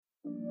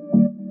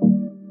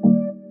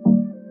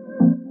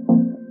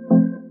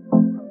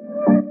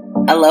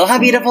Aloha,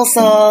 beautiful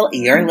soul.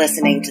 You're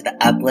listening to the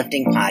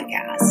Uplifting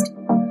Podcast.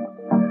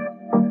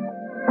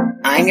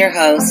 I'm your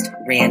host,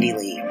 Randy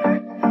Lee.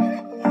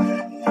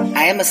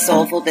 I am a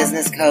soulful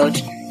business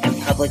coach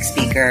and public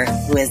speaker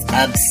who is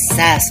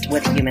obsessed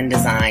with human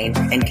design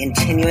and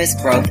continuous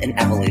growth and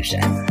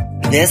evolution.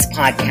 This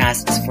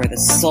podcast is for the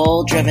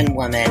soul-driven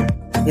woman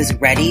who is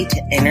ready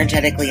to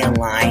energetically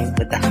align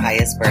with the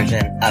highest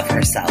version of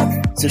herself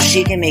so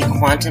she can make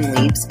quantum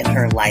leaps in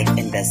her life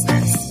and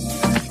business.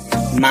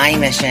 My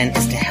mission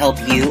is to help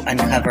you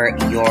uncover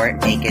your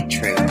naked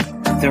truth,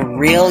 the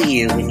real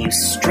you when you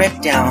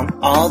strip down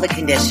all the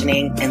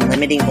conditioning and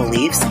limiting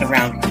beliefs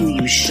around who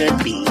you should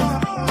be.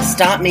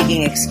 Stop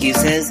making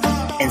excuses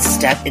and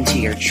step into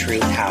your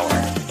true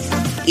power.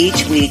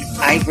 Each week,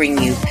 I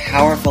bring you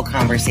powerful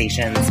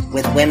conversations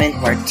with women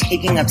who are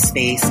taking up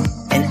space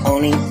and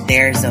owning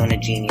their zone of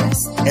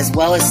genius, as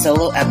well as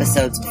solo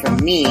episodes from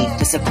me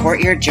to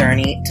support your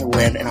journey to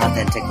live an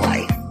authentic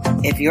life.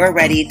 If you're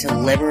ready to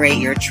liberate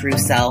your true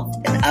self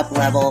and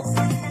up-level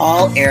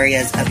all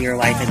areas of your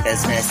life and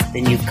business,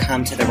 then you've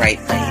come to the right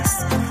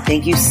place.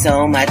 Thank you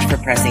so much for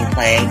pressing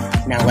play.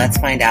 Now let's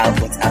find out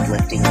what's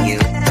uplifting you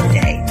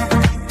today.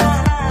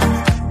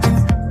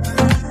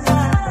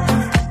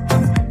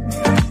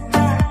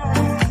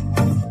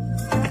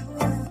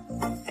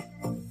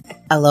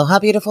 Aloha,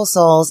 beautiful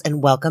souls,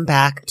 and welcome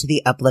back to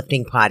the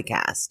Uplifting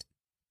Podcast.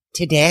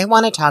 Today I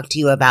want to talk to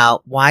you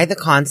about why the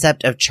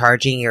concept of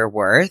charging your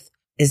worth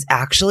is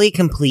actually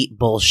complete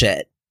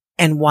bullshit,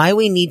 and why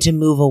we need to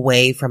move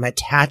away from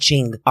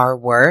attaching our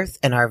worth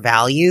and our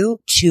value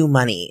to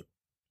money.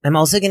 I'm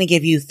also going to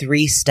give you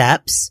 3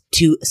 steps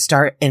to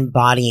start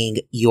embodying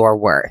your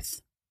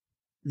worth.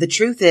 The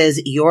truth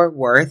is, your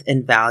worth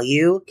and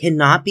value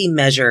cannot be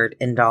measured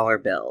in dollar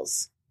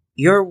bills.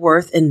 Your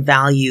worth and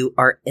value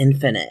are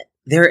infinite.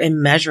 They're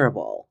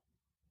immeasurable.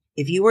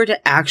 If you were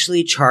to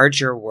actually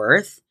charge your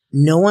worth,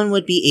 no one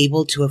would be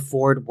able to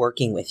afford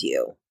working with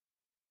you.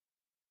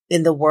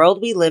 In the world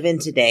we live in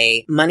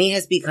today, money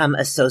has become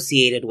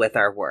associated with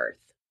our worth.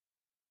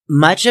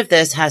 Much of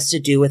this has to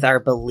do with our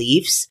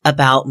beliefs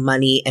about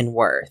money and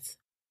worth.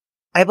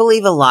 I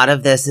believe a lot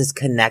of this is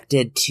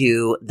connected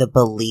to the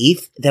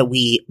belief that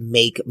we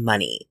make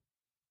money.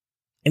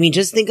 I mean,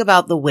 just think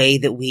about the way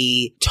that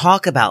we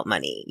talk about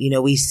money.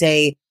 We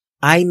say,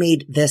 I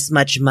made this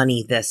much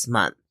money this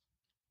month.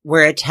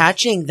 We're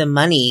attaching the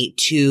money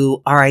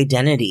to our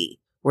identity.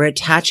 We're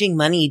attaching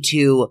money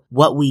to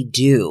what we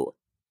do,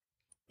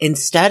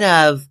 instead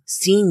of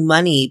seeing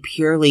money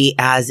purely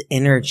as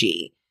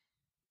energy.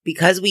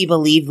 Because we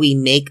believe we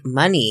make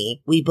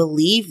money, we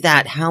believe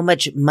that how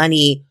much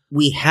money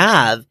we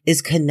have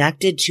is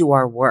connected to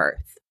our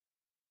worth.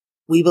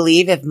 We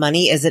believe if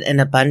money isn't in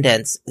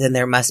abundance, then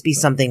there must be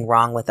something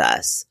wrong with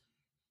us.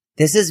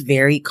 This is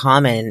very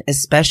common,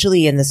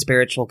 especially in the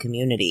spiritual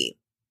community.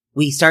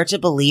 We start to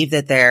believe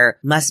that there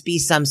must be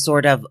some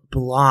sort of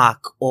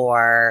block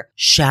or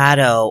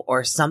shadow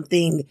or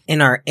something in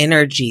our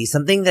energy,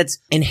 something that's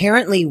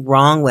inherently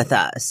wrong with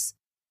us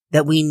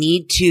that we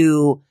need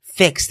to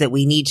fix, that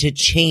we need to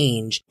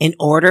change in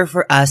order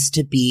for us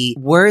to be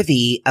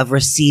worthy of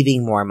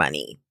receiving more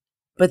money.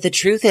 But the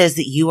truth is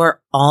that you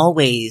are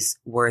always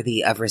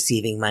worthy of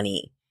receiving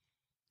money.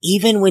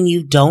 Even when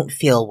you don't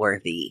feel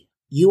worthy,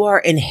 you are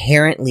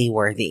inherently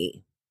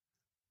worthy.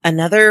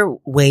 Another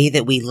way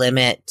that we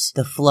limit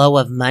the flow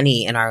of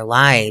money in our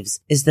lives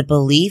is the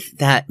belief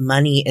that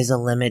money is a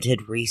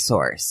limited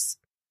resource.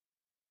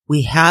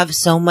 We have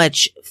so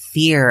much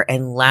fear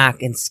and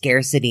lack and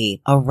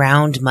scarcity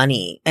around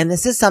money. And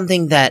this is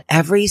something that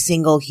every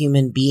single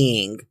human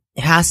being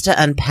has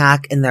to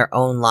unpack in their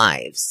own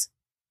lives.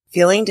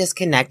 Feeling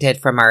disconnected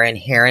from our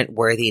inherent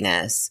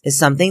worthiness is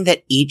something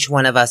that each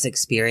one of us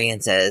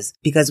experiences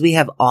because we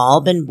have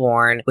all been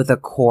born with a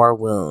core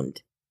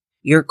wound.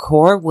 Your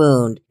core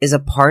wound is a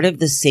part of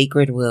the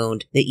sacred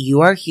wound that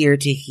you are here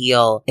to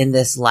heal in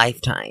this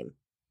lifetime.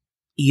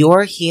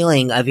 Your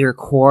healing of your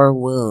core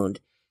wound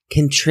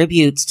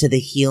contributes to the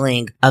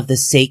healing of the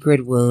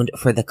sacred wound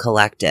for the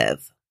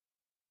collective.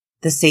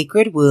 The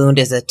sacred wound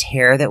is a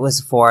tear that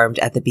was formed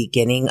at the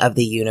beginning of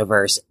the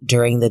universe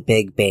during the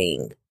Big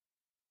Bang.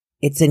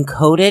 It's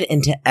encoded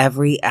into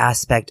every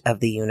aspect of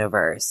the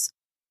universe,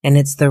 and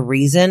it's the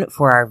reason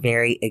for our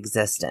very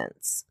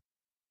existence.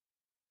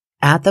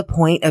 At the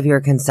point of your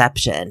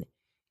conception,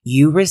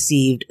 you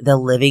received the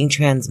living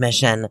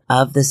transmission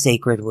of the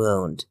sacred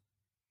wound.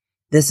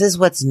 This is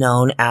what's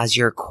known as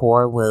your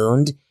core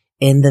wound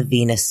in the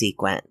Venus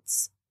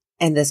sequence.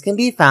 And this can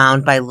be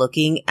found by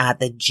looking at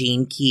the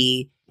gene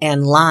key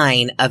and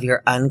line of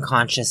your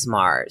unconscious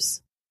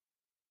Mars.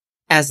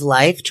 As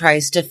life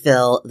tries to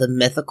fill the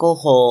mythical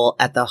hole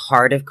at the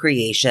heart of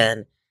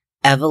creation,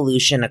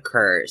 evolution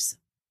occurs.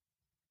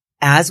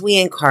 As we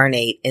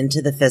incarnate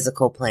into the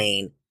physical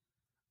plane,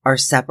 our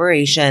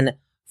separation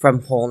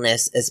from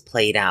wholeness is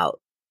played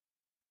out.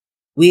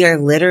 We are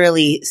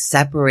literally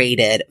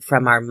separated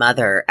from our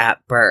mother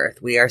at birth.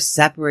 We are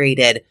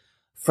separated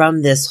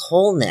from this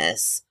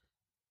wholeness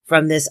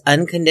from this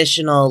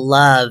unconditional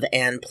love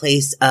and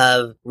place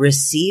of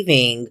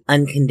receiving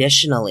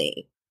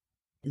unconditionally.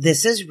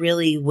 This is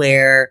really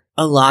where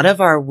a lot of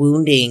our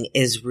wounding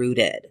is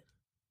rooted.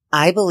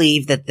 I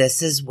believe that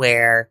this is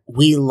where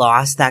we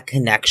lost that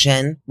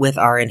connection with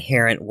our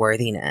inherent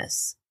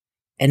worthiness.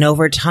 And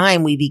over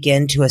time, we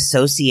begin to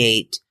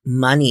associate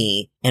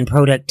money and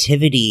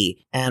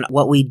productivity and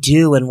what we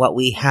do and what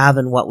we have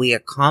and what we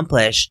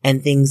accomplish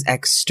and things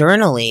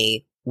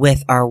externally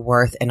with our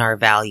worth and our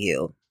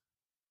value.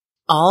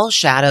 All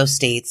shadow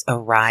states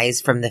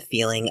arise from the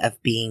feeling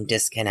of being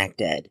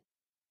disconnected.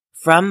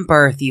 From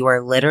birth, you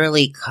are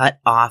literally cut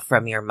off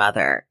from your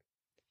mother.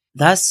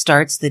 Thus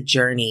starts the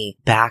journey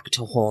back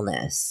to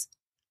wholeness.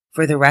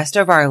 For the rest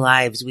of our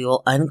lives, we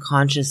will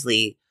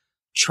unconsciously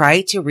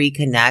try to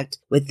reconnect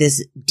with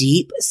this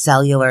deep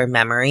cellular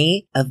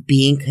memory of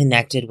being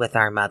connected with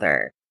our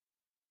mother.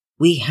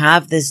 We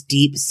have this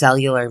deep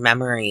cellular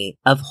memory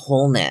of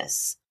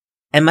wholeness,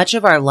 and much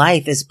of our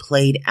life is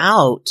played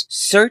out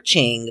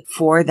searching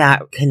for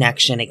that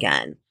connection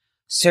again,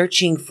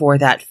 searching for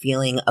that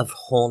feeling of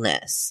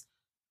wholeness,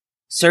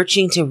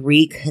 searching to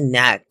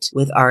reconnect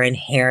with our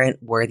inherent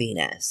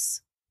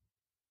worthiness.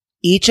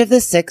 Each of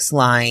the 6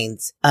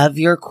 lines of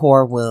your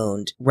core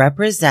wound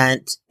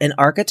represent an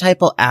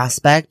archetypal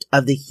aspect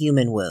of the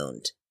human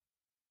wound.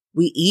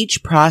 We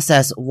each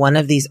process one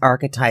of these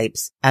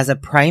archetypes as a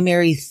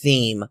primary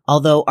theme,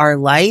 although our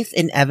life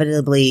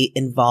inevitably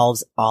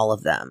involves all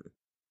of them.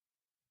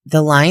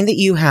 The line that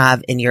you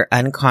have in your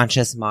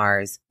unconscious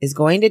Mars is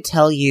going to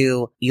tell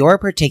you your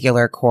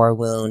particular core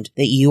wound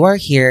that you are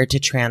here to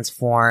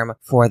transform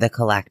for the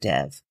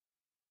collective.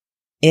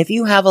 If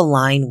you have a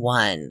line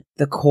 1,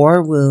 the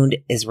core wound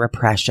is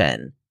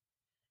repression,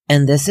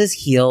 and this is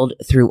healed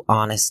through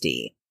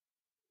honesty.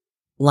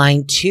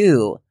 Line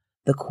 2,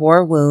 the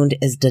core wound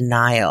is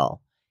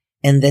denial,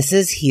 and this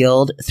is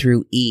healed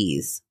through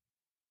ease.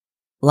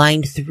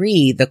 Line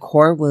 3, the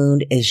core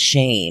wound is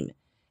shame,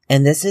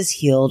 and this is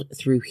healed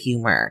through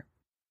humor.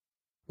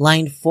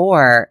 Line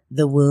 4,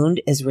 the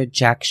wound is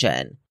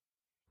rejection,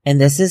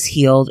 and this is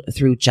healed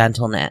through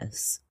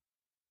gentleness.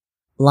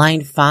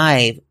 Line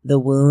 5, the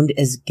wound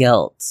is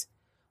guilt,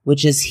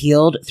 which is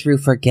healed through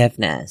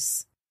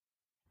forgiveness.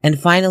 And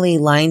finally,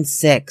 line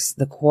 6,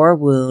 the core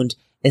wound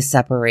is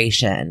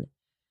separation,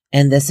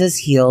 and this is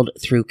healed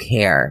through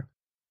care.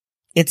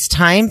 It's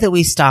time that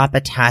we stop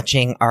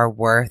attaching our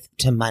worth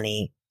to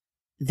money.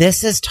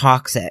 This is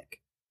toxic.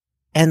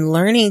 And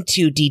learning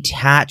to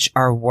detach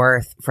our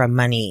worth from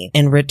money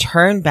and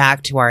return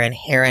back to our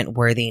inherent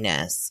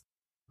worthiness,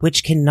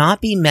 which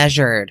cannot be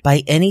measured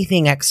by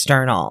anything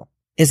external,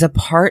 is a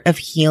part of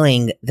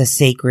healing the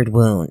sacred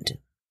wound.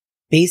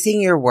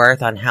 Basing your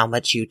worth on how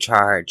much you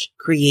charge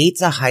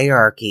creates a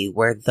hierarchy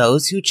where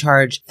those who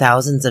charge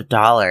thousands of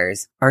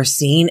dollars are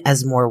seen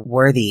as more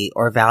worthy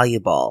or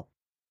valuable.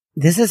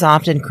 This is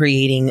often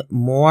creating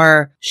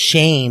more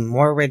shame,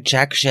 more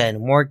rejection,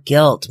 more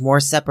guilt, more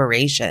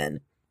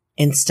separation,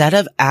 instead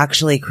of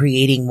actually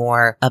creating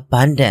more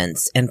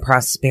abundance and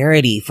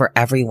prosperity for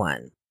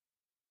everyone.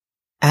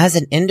 As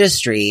an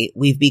industry,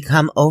 we've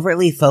become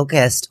overly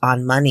focused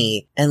on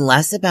money and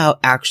less about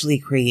actually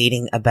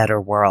creating a better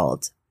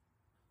world.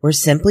 We're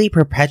simply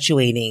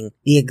perpetuating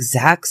the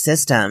exact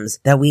systems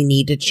that we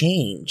need to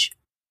change.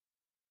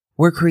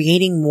 We're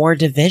creating more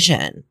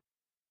division.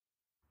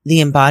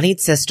 The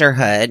Embodied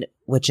Sisterhood,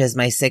 which is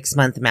my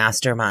 6-month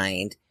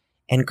mastermind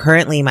and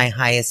currently my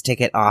highest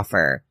ticket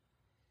offer,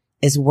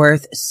 is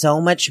worth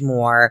so much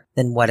more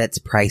than what it's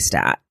priced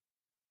at.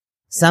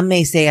 Some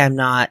may say I'm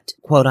not,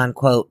 quote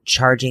unquote,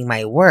 charging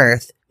my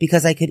worth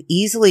because I could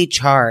easily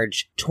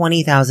charge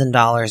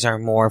 $20,000 or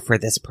more for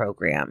this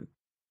program.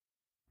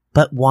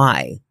 But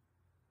why?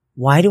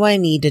 Why do I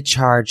need to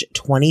charge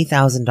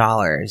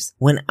 $20,000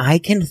 when I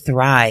can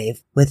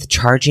thrive with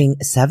charging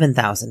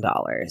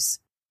 $7,000?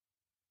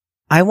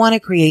 I want to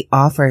create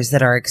offers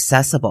that are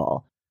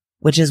accessible,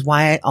 which is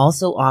why I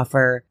also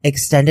offer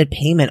extended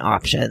payment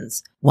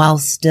options while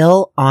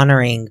still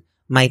honoring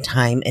my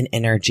time and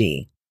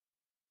energy.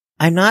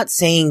 I'm not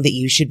saying that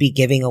you should be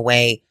giving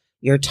away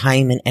your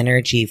time and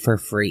energy for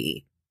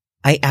free.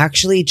 I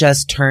actually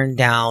just turned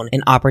down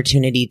an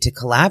opportunity to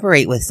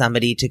collaborate with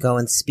somebody to go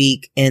and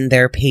speak in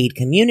their paid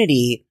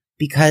community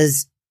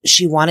because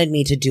she wanted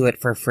me to do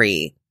it for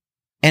free.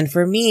 And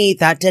for me,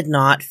 that did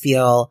not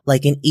feel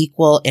like an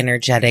equal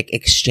energetic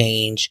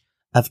exchange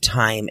of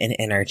time and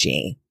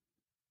energy.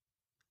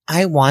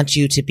 I want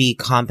you to be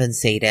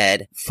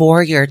compensated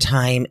for your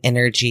time,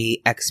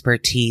 energy,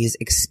 expertise,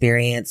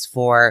 experience,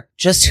 for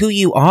just who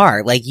you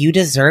are. Like, you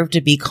deserve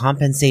to be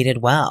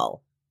compensated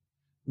well.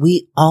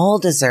 We all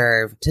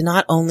deserve to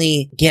not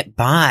only get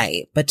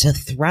by, but to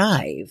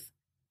thrive.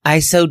 I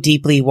so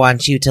deeply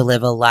want you to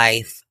live a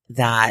life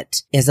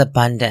that is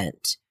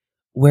abundant,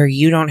 where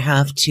you don't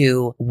have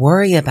to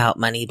worry about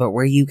money, but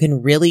where you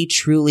can really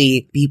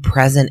truly be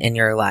present in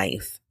your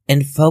life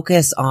and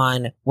focus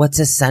on what's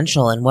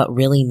essential and what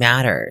really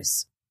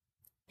matters.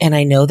 And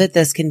I know that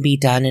this can be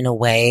done in a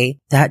way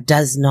that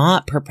does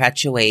not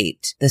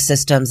perpetuate the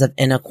systems of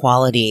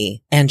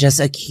inequality and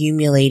just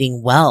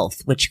accumulating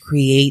wealth, which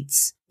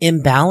creates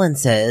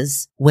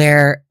imbalances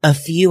where a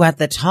few at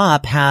the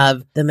top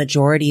have the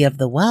majority of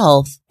the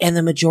wealth and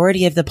the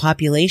majority of the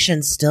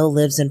population still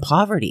lives in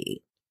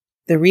poverty.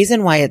 The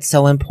reason why it's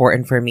so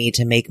important for me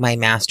to make my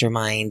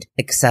mastermind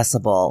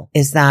accessible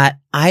is that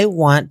I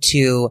want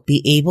to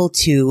be able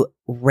to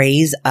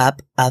raise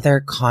up other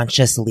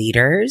conscious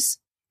leaders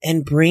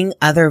and bring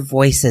other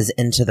voices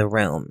into the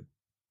room.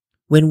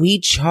 When we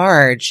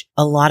charge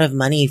a lot of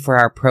money for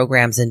our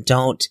programs and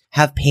don't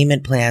have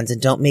payment plans and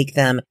don't make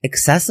them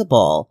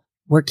accessible,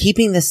 we're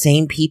keeping the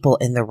same people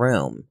in the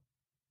room.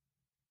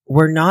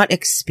 We're not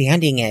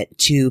expanding it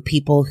to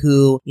people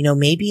who,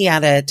 maybe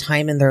at a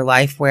time in their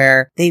life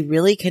where they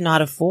really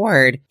cannot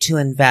afford to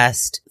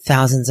invest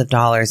thousands of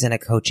dollars in a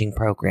coaching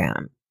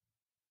program.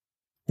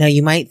 Now,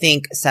 you might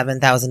think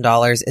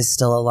 $7,000 is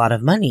still a lot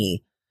of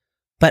money.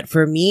 But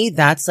for me,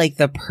 that's like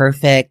the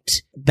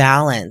perfect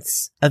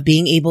balance of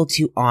being able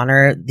to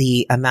honor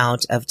the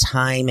amount of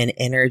time and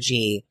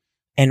energy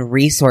and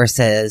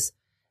resources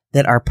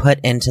that are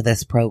put into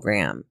this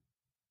program.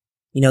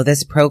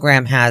 This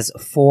program has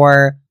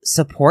 4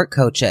 support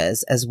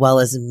coaches as well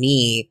as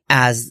me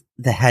as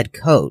the head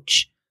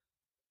coach.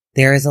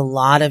 There is a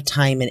lot of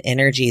time and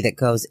energy that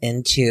goes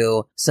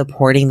into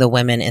supporting the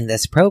women in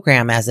this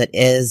program, as it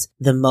is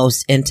the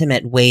most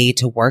intimate way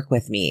to work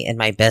with me in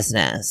my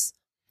business.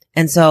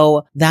 And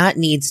so that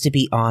needs to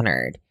be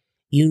honored.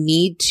 You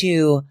need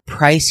to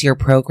price your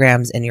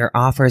programs and your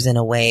offers in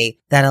a way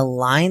that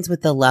aligns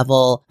with the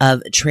level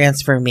of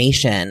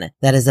transformation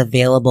that is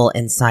available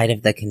inside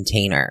of the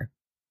container.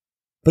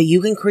 But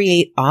you can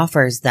create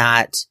offers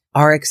that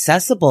are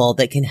accessible,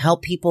 that can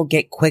help people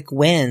get quick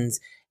wins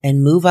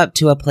and move up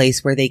to a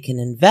place where they can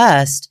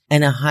invest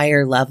in a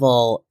higher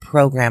level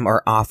program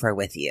or offer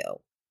with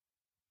you.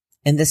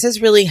 And this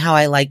is really how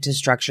I like to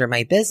structure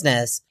my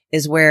business,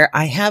 is where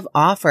I have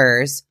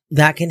offers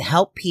that can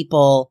help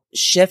people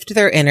shift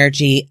their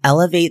energy,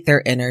 elevate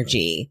their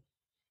energy,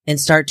 and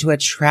start to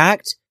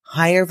attract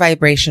higher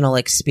vibrational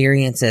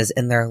experiences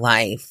in their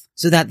life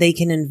so that they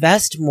can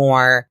invest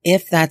more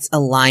if that's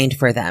aligned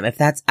for them, if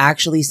that's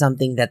actually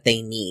something that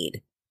they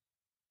need.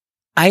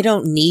 I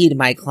don't need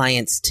my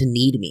clients to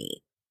need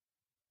me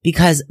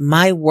because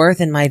my worth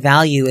and my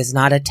value is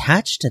not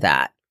attached to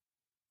that.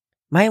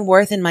 My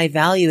worth and my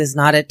value is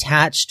not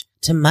attached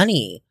to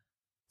money.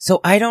 So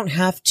I don't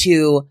have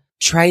to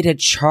try to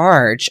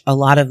charge a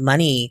lot of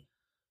money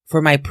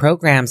for my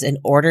programs in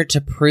order to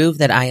prove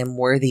that I am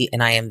worthy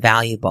and I am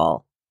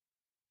valuable.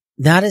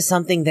 That is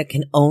something that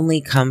can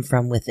only come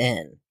from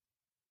within.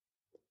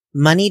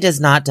 Money does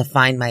not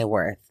define my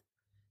worth.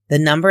 The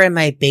number in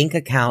my bank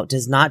account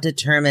does not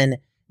determine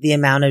the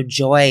amount of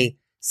joy,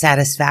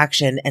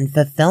 satisfaction, and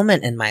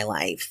fulfillment in my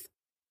life.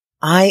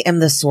 I am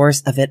the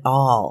source of it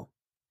all.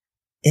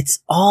 It's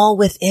all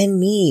within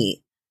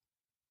me.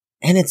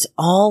 And it's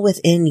all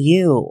within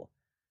you.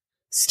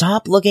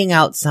 Stop looking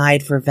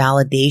outside for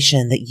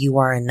validation that you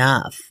are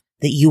enough,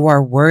 that you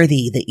are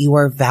worthy, that you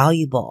are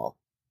valuable.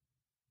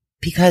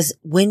 Because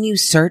when you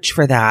search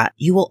for that,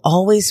 you will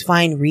always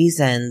find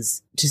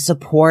reasons to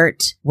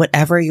support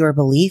whatever your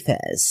belief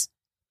is.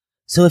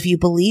 So if you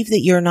believe that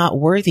you're not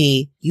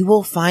worthy, you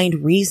will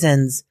find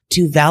reasons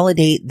to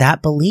validate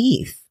that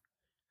belief.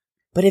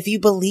 But if you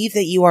believe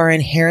that you are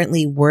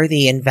inherently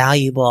worthy and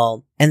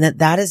valuable and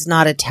that is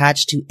not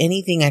attached to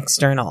anything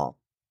external,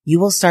 you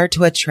will start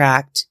to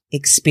attract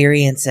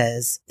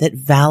experiences that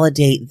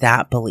validate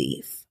that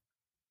belief.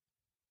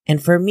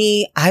 And for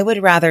me, I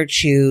would rather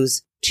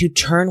choose to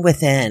turn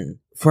within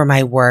for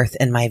my worth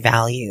and my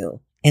value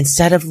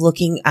instead of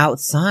looking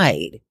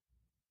outside,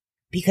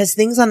 because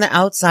things on the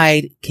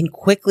outside can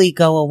quickly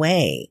go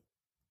away.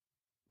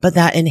 But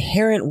that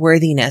inherent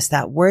worthiness,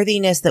 that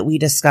worthiness that we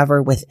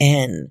discover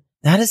within,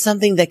 that is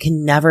something that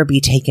can never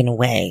be taken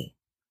away.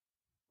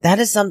 That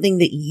is something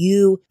that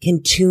you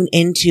can tune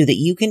into, that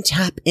you can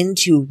tap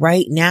into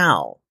right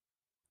now.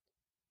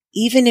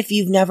 Even if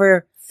you've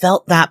never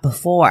felt that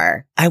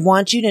before, I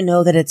want you to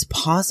know that it's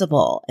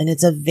possible and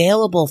it's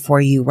available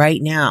for you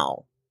right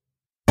now.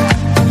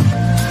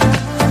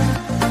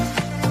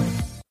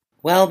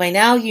 Well, by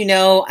now you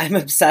know I'm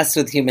obsessed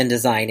with Human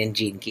Design and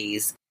Gene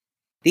Keys.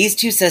 These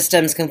 2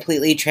 systems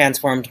completely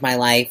transformed my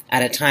life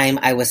at a time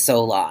I was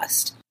so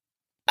lost.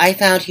 I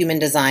found Human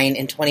Design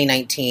in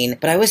 2019,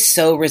 but I was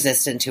so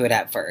resistant to it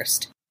at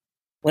first.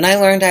 When I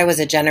learned I was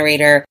a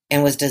generator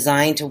and was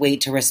designed to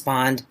wait to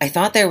respond, I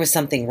thought there was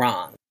something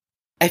wrong.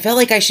 I felt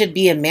like I should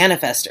be a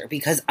manifester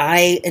because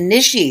I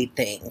initiate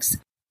things.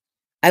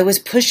 I was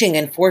pushing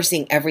and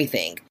forcing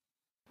everything.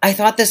 I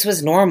thought this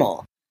was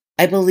normal.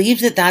 I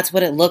believed that that's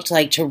what it looked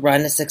like to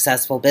run a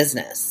successful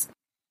business.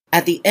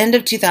 At the end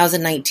of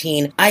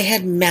 2019, I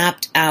had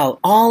mapped out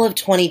all of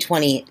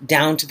 2020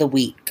 down to the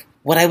week.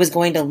 What I was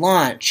going to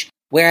launch,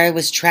 where I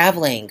was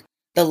traveling,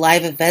 the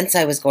live events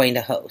I was going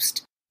to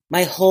host.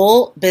 My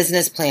whole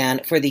business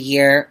plan for the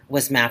year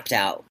was mapped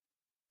out.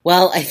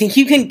 Well, I think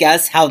you can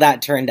guess how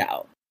that turned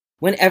out.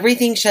 When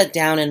everything shut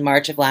down in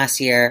March of last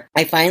year,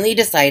 I finally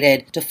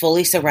decided to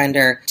fully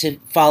surrender to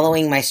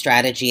following my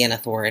strategy and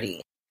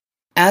authority.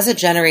 As a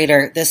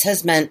generator, this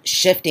has meant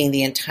shifting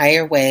the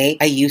entire way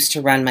I used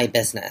to run my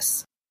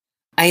business.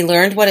 I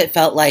learned what it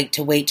felt like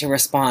to wait to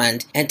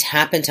respond and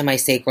tap into my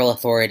sacral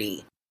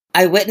authority.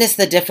 I witnessed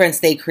the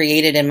difference they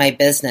created in my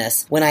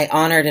business when I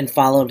honored and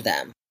followed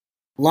them.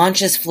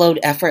 Launches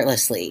flowed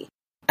effortlessly.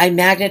 I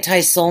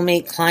magnetized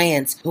soulmate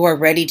clients who are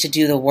ready to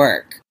do the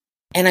work.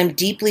 And I'm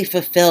deeply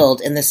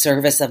fulfilled in the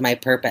service of my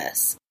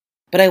purpose.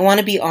 But I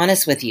want to be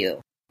honest with you.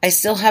 I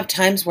still have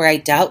times where I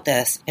doubt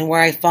this and where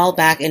I fall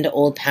back into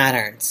old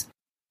patterns.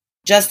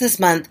 Just this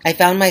month, I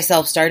found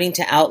myself starting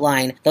to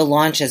outline the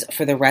launches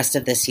for the rest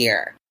of this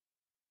year.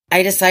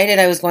 I decided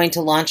I was going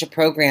to launch a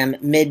program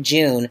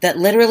mid-June that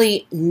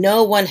literally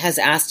no one has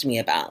asked me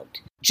about,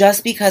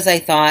 just because I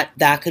thought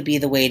that could be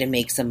the way to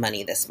make some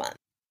money this month.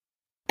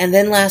 And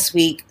then last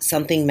week,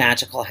 something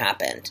magical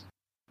happened.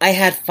 I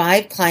had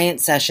 5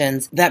 client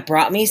sessions that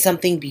brought me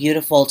something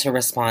beautiful to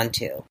respond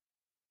to.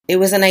 It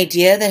was an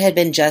idea that had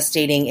been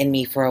gestating in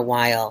me for a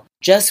while,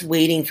 just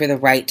waiting for the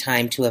right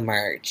time to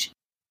emerge.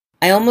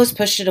 I almost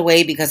pushed it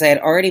away because I had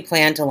already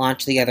planned to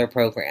launch the other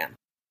program.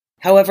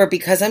 However,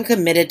 because I'm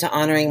committed to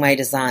honoring my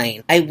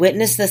design, I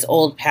witnessed this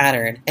old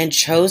pattern and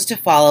chose to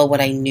follow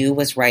what I knew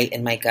was right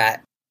in my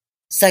gut.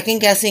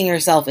 Second-guessing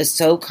yourself is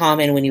so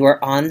common when you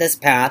are on this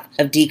path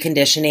of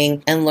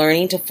deconditioning and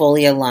learning to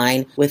fully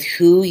align with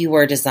who you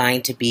are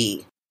designed to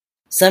be.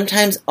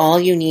 Sometimes all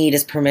you need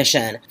is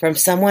permission from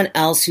someone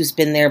else who's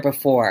been there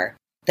before,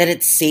 that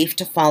it's safe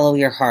to follow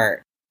your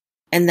heart.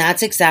 And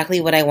that's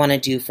exactly what I want to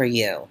do for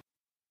you.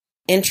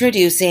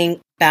 Introducing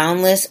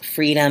Boundless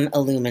Freedom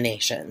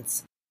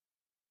Illuminations.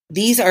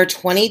 These are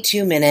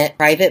 22-minute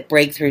private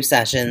breakthrough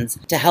sessions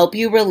to help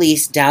you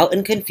release doubt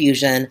and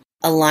confusion,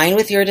 align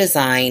with your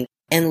design,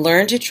 and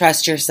learn to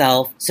trust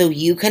yourself so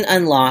you can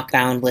unlock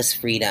boundless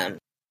freedom.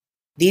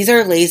 These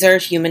are laser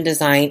human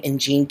design and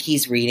Gene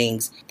Keys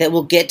readings that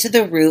will get to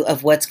the root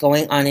of what's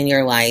going on in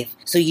your life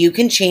so you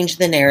can change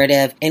the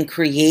narrative and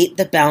create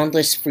the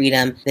boundless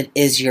freedom that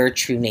is your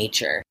true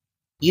nature.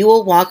 You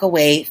will walk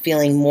away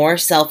feeling more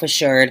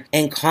self-assured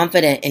and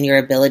confident in your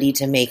ability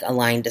to make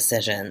aligned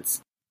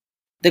decisions.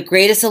 The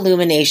greatest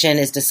illumination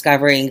is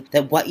discovering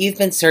that what you've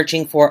been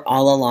searching for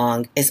all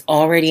along is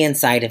already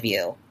inside of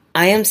you.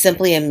 I am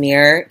simply a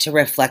mirror to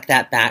reflect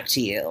that back to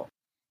you,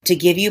 to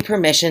give you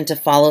permission to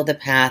follow the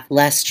path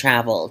less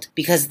traveled,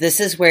 because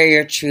this is where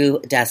your true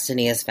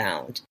destiny is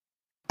found.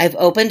 I've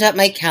opened up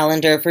my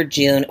calendar for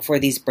June for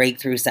these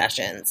breakthrough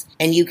sessions,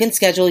 and you can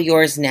schedule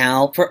yours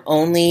now for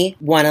only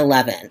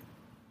 $111.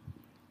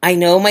 I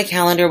know my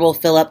calendar will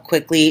fill up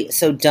quickly,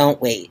 so don't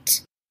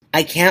wait.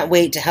 I can't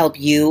wait to help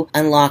you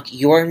unlock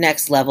your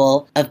next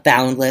level of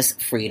boundless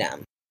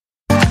freedom.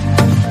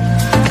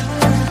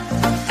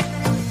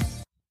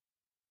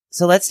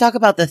 So let's talk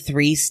about the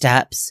 3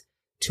 steps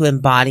to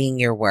embodying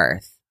your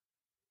worth.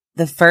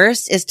 The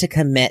first is to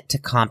commit to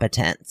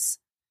competence.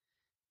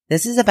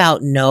 This is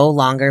about no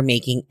longer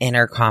making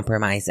inner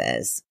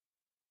compromises.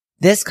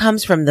 This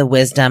comes from the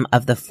wisdom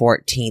of the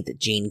 14th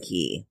gene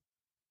key.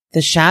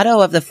 The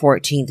shadow of the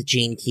 14th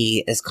gene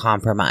key is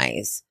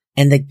compromise,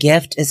 and the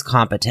gift is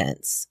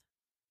competence.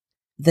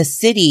 The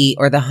siddhi,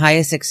 or the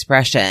highest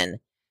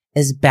expression,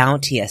 is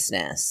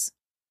bounteousness.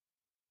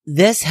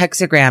 This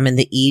hexagram in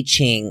the I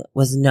Ching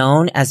was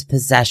known as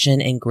possession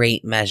in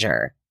great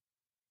measure.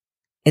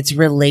 It's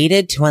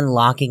related to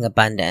unlocking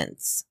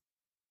abundance.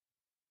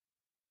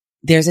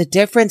 There's a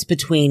difference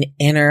between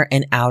inner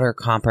and outer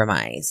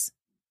compromise.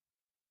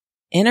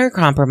 Inner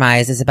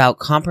compromise is about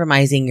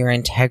compromising your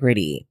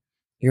integrity,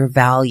 your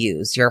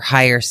values, your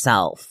higher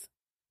self,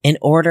 in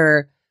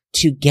order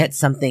to get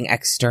something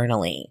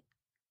externally.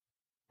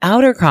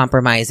 Outer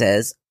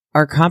compromises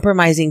are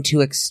compromising to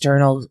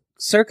external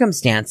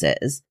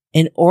circumstances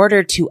in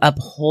order to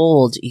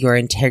uphold your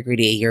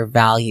integrity, your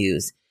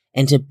values,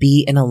 and to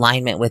be in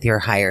alignment with your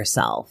higher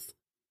self.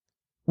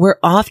 We're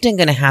often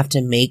going to have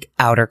to make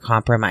outer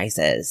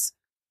compromises,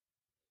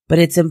 but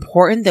it's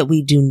important that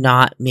we do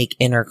not make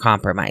inner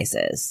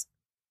compromises.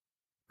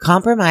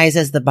 Compromise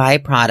is the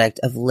byproduct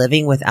of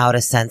living without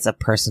a sense of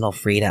personal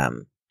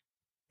freedom.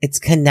 It's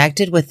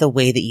connected with the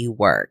way that you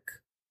work.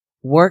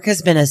 Work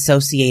has been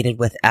associated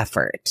with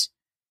effort.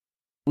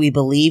 We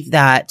believe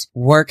that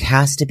work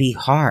has to be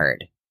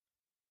hard.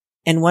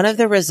 And one of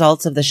the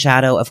results of the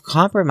shadow of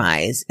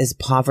compromise is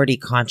poverty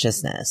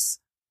consciousness.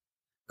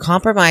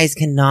 Compromise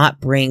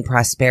cannot bring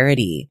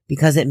prosperity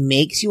because it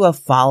makes you a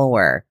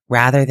follower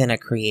rather than a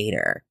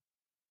creator.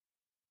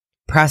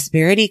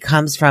 Prosperity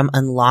comes from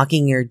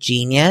unlocking your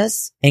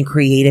genius and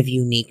creative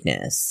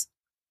uniqueness.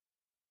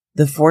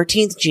 The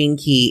 14th gene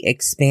key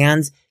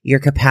expands your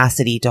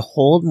capacity to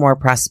hold more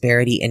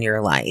prosperity in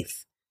your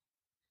life.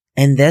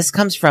 And this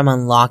comes from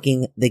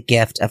unlocking the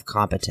gift of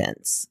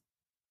competence.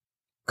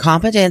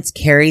 Competence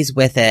carries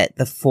with it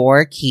the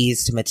 4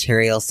 keys to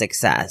material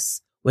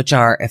success, which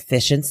are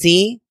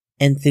efficiency,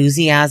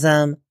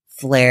 enthusiasm,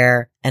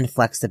 flair, and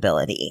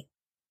flexibility.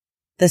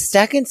 The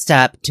second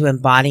step to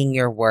embodying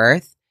your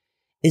worth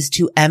is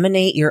to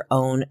emanate your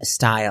own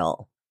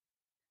style.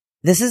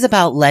 This is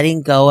about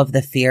letting go of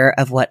the fear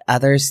of what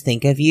others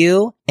think of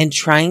you and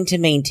trying to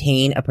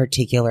maintain a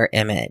particular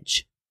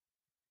image.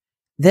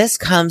 This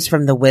comes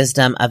from the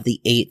wisdom of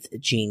the 8th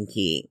gene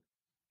key.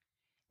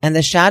 And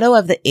the shadow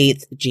of the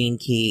 8th gene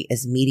key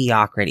is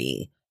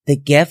mediocrity. The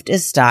gift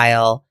is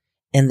style,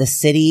 and the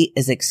city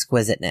is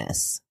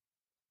exquisiteness.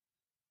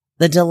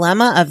 The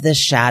dilemma of this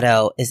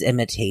shadow is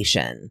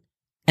imitation.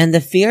 And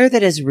the fear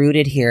that is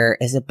rooted here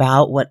is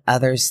about what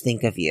others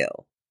think of you.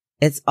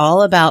 It's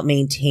all about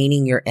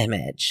maintaining your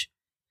image.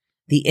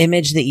 The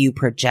image that you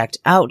project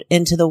out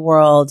into the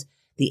world,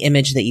 the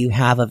image that you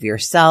have of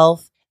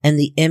yourself, and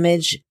the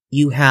image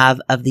you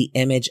have of the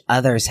image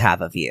others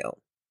have of you.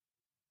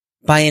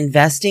 By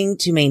investing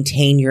to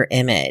maintain your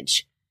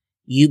image,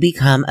 you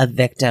become a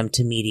victim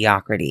to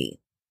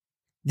mediocrity.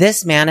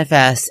 This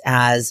manifests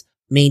as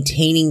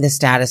maintaining the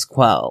status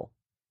quo.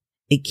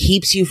 It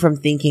keeps you from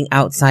thinking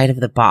outside of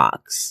the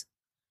box.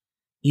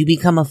 You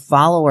become a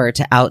follower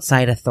to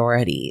outside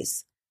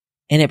authorities,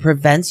 and it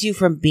prevents you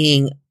from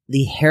being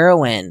the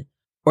heroine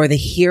or the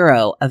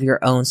hero of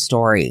your own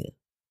story.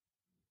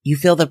 You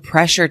feel the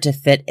pressure to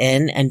fit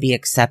in and be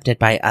accepted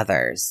by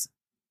others.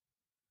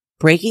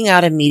 Breaking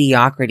out of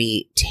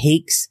mediocrity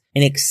takes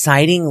an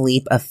exciting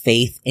leap of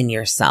faith in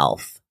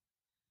yourself.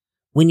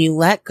 When you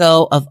let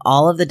go of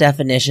all of the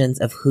definitions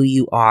of who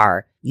you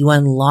are, you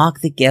unlock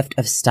the gift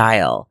of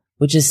style,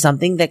 which is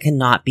something that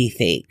cannot be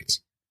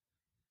faked.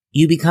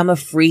 You become a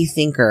free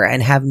thinker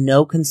and have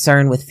no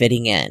concern with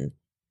fitting in.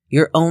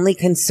 Your only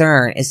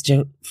concern is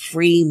to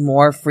free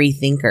more free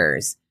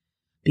thinkers,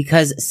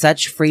 because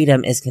such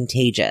freedom is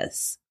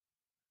contagious.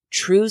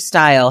 True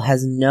style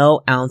has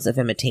no ounce of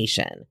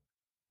imitation.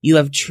 You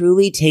have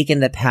truly taken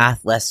the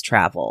path less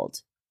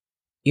traveled.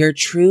 Your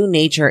true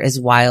nature is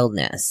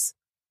wildness.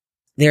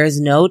 There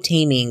is no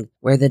taming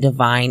where the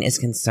divine is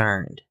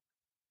concerned.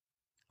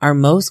 Our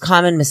most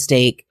common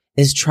mistake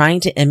is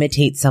trying to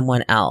imitate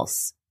someone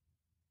else.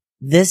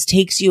 This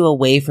takes you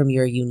away from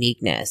your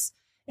uniqueness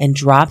and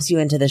drops you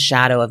into the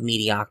shadow of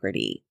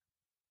mediocrity.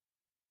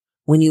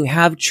 When you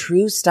have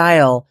true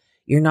style,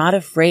 you're not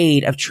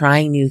afraid of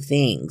trying new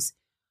things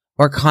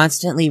or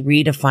constantly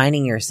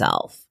redefining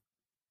yourself.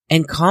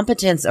 And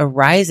competence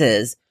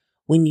arises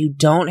when you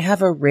don't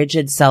have a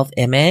rigid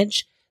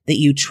self-image that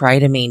you try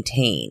to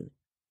maintain.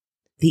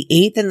 The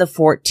 8th and the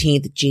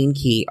 14th gene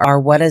key are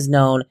what is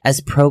known as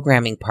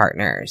programming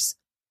partners.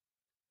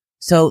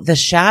 So the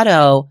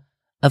shadow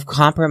of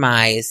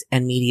compromise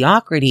and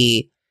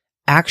mediocrity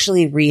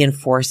actually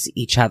reinforce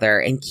each other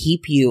and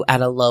keep you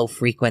at a low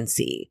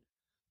frequency.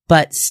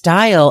 But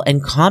style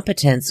and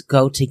competence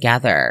go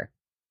together.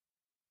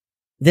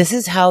 This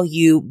is how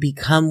you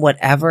become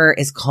whatever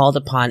is called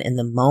upon in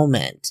the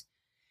moment.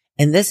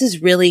 And this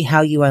is really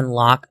how you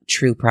unlock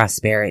true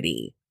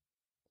prosperity.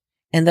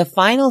 And the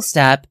final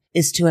step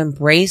is to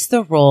embrace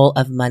the role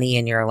of money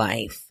in your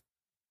life.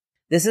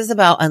 This is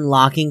about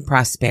unlocking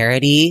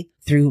prosperity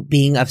through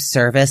being of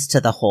service to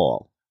the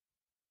whole.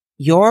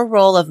 Your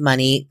role of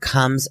money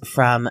comes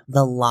from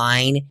the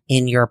line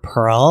in your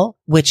pearl,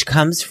 which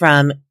comes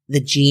from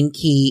the gene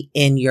key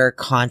in your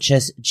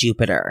conscious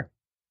Jupiter.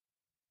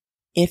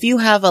 If you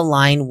have a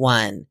line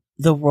 1,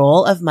 the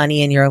role of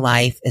money in your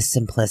life is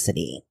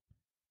simplicity.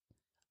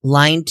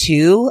 Line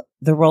 2,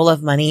 the role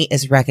of money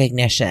is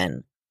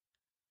recognition.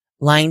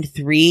 Line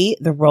 3,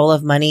 the role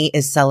of money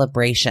is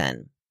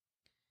celebration.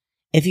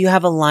 If you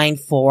have a line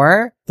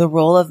 4, the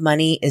role of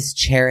money is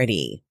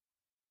charity.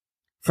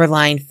 For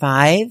line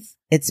 5,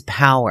 it's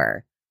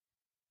power.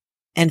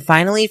 And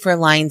finally, for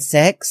line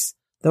 6,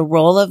 the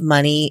role of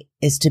money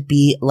is to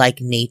be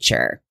like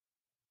nature.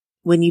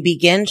 When you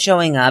begin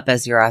showing up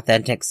as your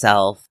authentic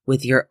self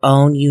with your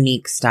own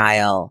unique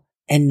style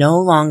and no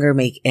longer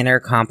make inner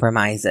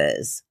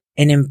compromises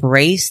and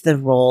embrace the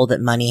role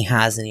that money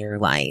has in your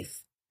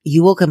life,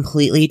 you will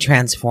completely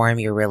transform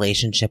your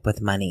relationship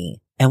with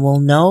money and will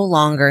no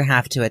longer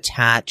have to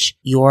attach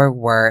your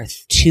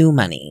worth to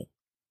money,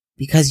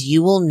 because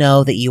you will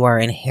know that you are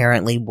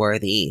inherently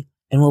worthy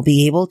and will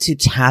be able to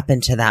tap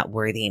into that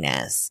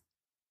worthiness.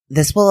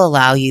 This will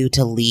allow you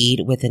to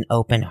lead with an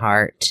open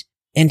heart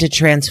and to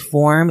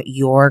transform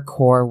your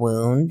core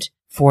wound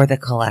for the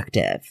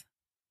collective.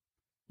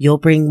 You'll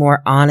bring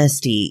more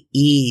honesty,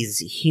 ease,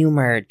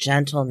 humor,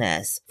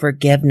 gentleness,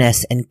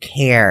 forgiveness, and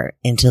care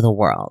into the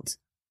world.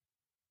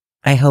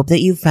 I hope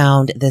that you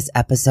found this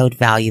episode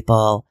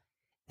valuable,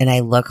 and I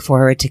look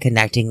forward to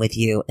connecting with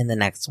you in the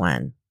next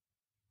one.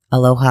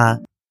 Aloha.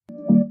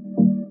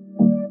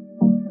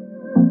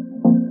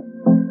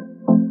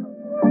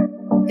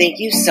 Thank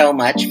you so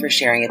much for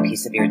sharing a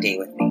piece of your day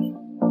with me.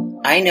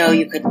 I know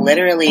you could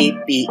literally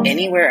be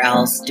anywhere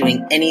else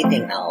doing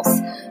anything else,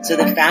 so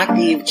the fact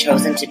that you've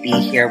chosen to be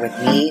here with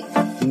me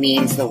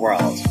means the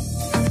world.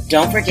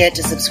 Don't forget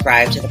to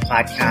subscribe to the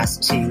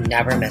podcast to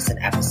never miss an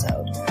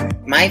episode.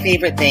 My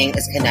favorite thing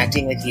is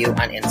connecting with you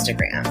on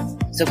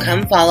Instagram. So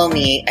come follow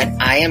me at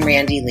I am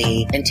Randy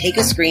Lee and take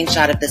a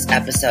screenshot of this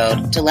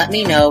episode to let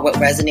me know what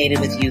resonated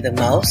with you the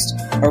most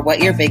or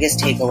what your biggest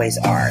takeaways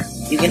are.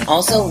 You can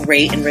also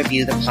rate and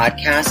review the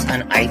podcast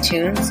on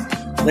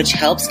iTunes, which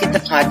helps get the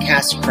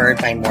podcast heard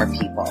by more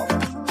people.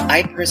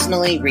 I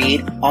personally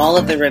read all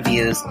of the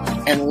reviews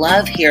and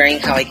love hearing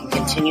how I can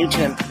continue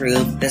to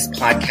improve this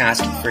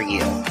podcast for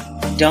you.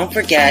 Don't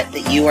forget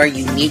that you are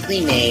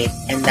uniquely made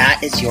and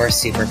that is your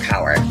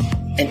superpower.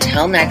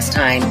 Until next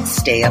time,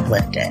 stay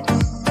uplifted.